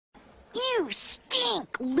You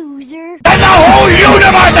stink, loser! Then the whole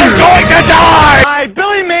universe is going to die! Hi,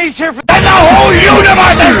 Billy Mays here for— Then the whole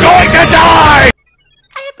universe is going to die!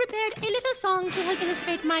 I have prepared a little song to help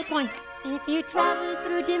illustrate my point. If you travel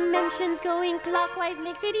through dimensions, going clockwise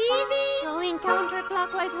makes it easy. Going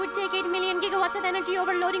counterclockwise would take 8 million gigawatts of energy,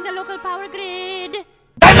 overloading the local power grid.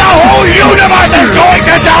 Then the whole universe is going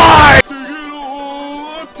to die!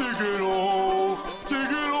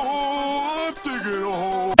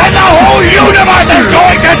 Then the whole universe is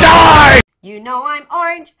going to die! You know I'm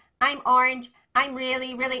orange, I'm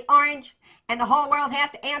really, really orange. And the whole world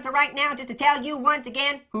has to answer right now just to tell you once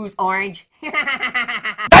again who's orange. Then the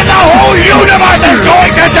whole universe is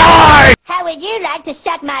going to die! How would you like to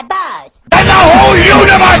suck my balls? Then the whole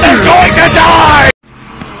universe is going to die!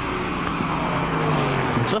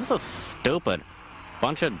 This is stupid.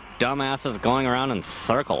 Bunch of dumbasses going around in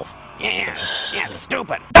circles. Yeah,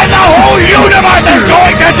 stupid. Then the whole universe is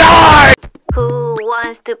going to die! Who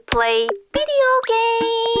wants to play video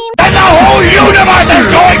games? Then the whole universe is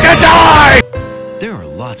going to die! There are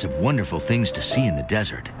lots of wonderful things to see in the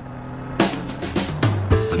desert.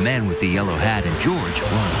 The man with the yellow hat and George were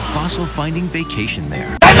on a fossil-finding vacation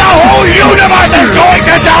there. Then the whole universe is going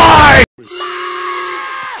to die!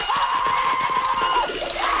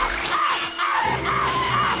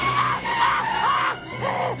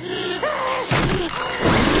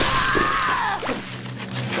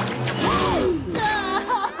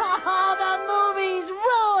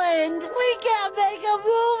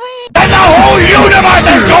 Universe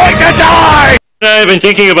is going to die! I've been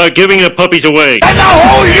thinking about giving the puppies away. And the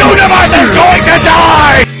whole universe is going to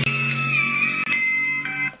die!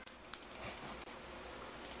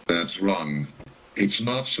 That's wrong. It's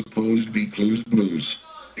not supposed to be Clues Blues.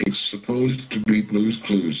 It's supposed to be Blues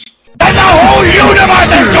Clues. And the whole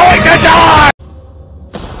universe is going to die!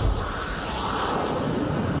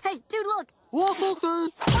 Hey, dude, look!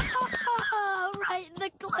 Right in the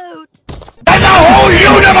glute! And the whole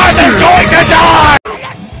universe is going to die!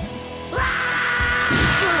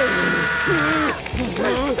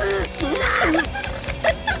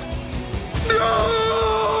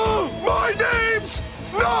 No! My name's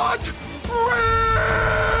not Rick!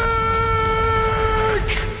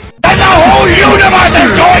 And the whole universe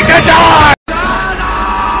is going to die!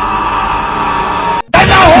 And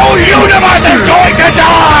the whole universe is going to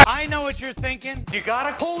die! I know what you're thinking. You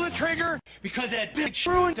gotta pull the trigger because that bitch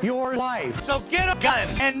ruined your life. So get a gun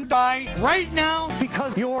and die right now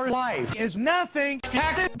because your life is nothing.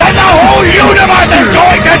 And